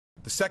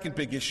second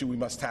big issue we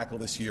must tackle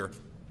this year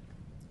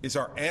is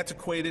our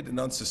antiquated and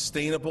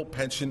unsustainable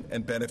pension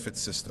and benefit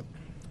system.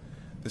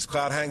 This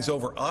cloud hangs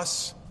over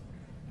us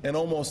and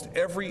almost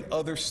every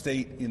other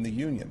state in the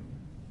Union.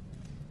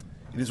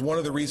 It is one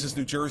of the reasons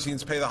New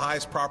Jerseyans pay the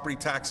highest property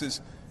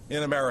taxes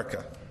in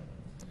America.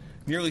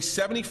 Nearly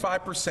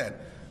 75%,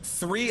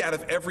 3 out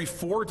of every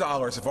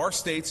 $4 of our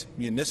state's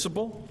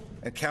municipal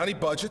and county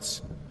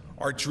budgets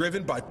are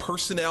driven by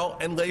personnel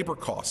and labor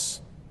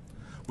costs.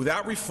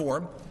 Without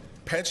reform,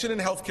 pension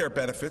and health care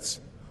benefits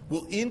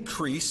will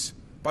increase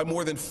by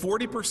more than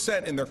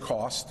 40% in their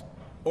cost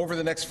over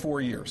the next 4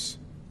 years.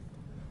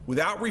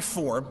 Without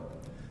reform,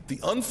 the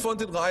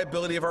unfunded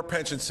liability of our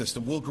pension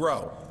system will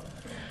grow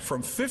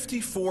from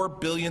 $54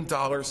 billion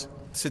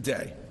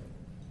today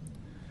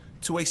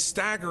to a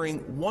staggering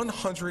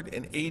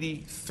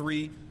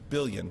 $183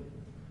 billion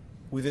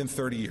within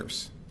 30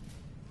 years.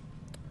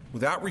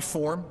 Without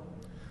reform,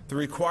 the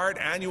required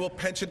annual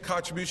pension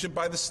contribution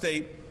by the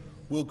state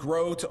will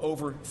grow to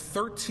over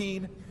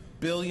 $13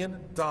 billion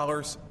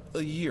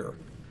a year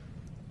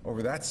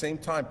over that same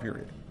time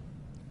period.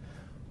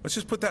 Let's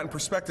just put that in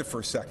perspective for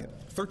a second.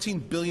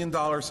 $13 billion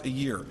a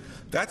year.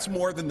 That's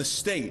more than the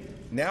state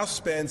now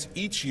spends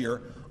each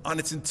year on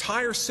its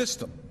entire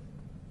system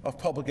of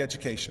public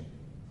education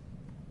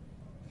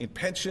in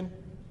pension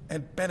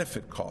and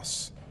benefit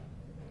costs.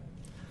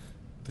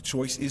 The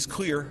choice is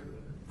clear: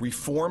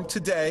 reform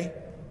today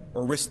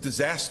or risk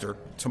disaster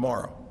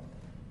tomorrow.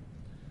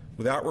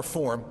 Without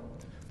reform,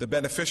 the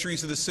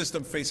beneficiaries of the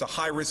system face a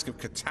high risk of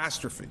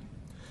catastrophe,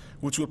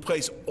 which would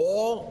place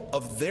all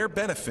of their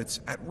benefits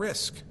at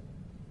risk.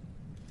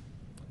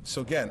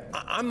 So again,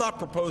 I'm not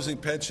proposing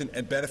pension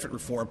and benefit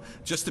reform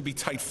just to be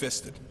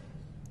tight-fisted.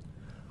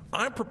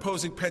 I'm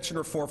proposing pension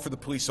reform for the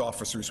police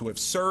officers who have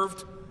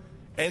served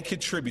and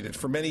contributed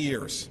for many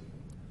years,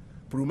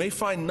 but who may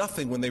find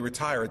nothing when they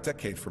retire a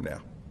decade from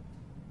now.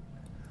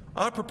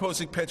 I'm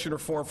proposing pension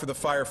reform for the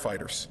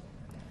firefighters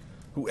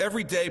who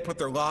every day put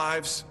their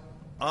lives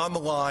on the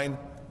line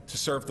to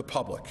serve the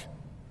public,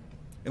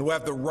 and who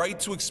have the right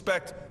to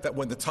expect that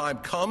when the time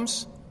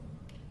comes,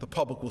 the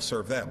public will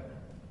serve them.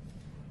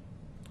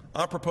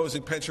 I'm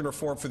proposing pension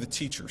reform for the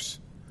teachers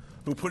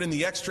who put in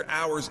the extra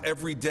hours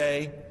every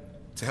day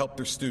to help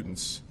their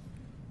students.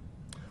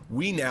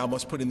 We now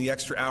must put in the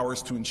extra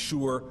hours to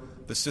ensure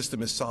the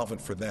system is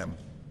solvent for them.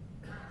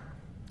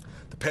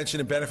 The pension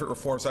and benefit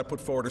reforms I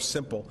put forward are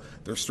simple,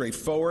 they're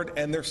straightforward,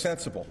 and they're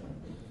sensible.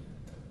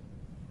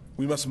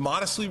 We must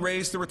modestly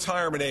raise the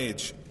retirement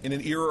age in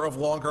an era of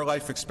longer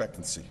life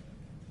expectancy.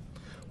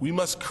 We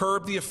must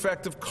curb the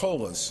effect of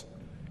COLAs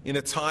in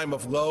a time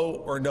of low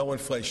or no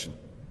inflation.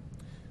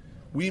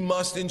 We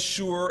must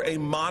ensure a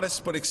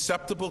modest but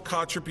acceptable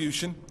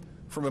contribution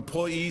from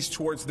employees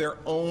towards their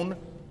own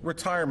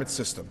retirement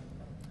system.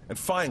 And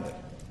finally,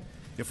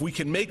 if we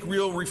can make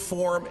real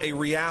reform a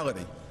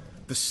reality,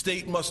 the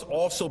state must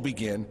also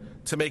begin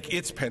to make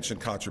its pension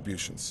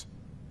contributions.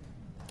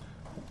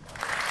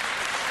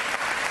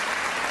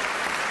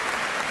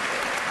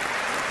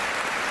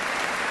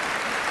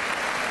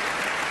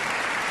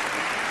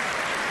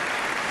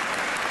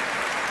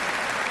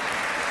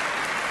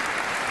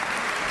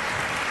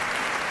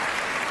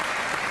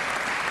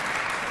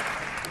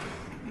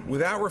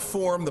 Without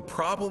reform, the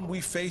problem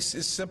we face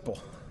is simple.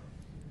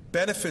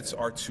 Benefits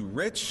are too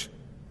rich,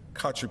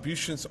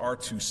 contributions are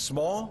too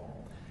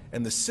small,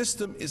 and the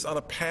system is on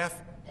a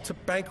path to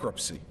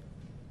bankruptcy.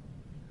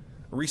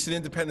 A recent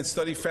independent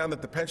study found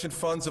that the pension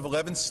funds of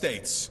 11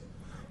 states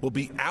will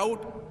be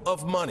out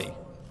of money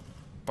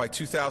by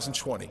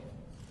 2020,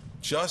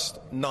 just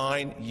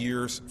 9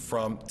 years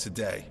from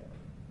today.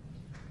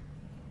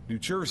 New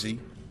Jersey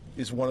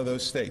is one of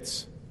those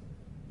states.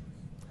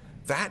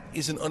 That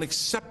is an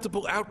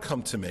unacceptable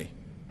outcome to me.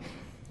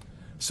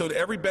 So to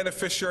every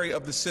beneficiary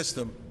of the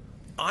system,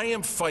 I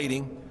am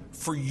fighting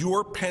for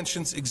your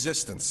pension's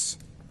existence.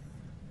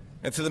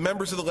 And to the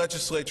members of the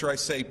legislature, I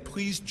say,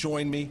 please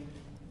join me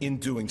in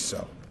doing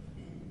so.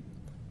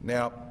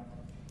 Now,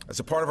 as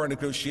a part of our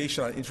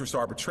negotiation on interest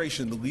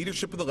arbitration, the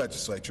leadership of the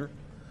legislature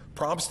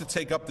promised to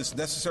take up this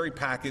necessary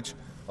package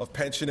of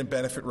pension and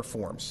benefit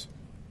reforms.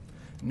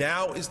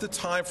 Now is the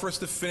time for us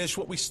to finish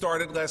what we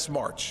started last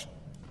March.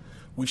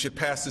 We should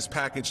pass this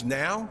package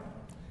now,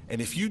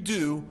 and if you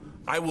do,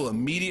 I will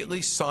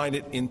immediately sign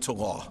it into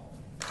law.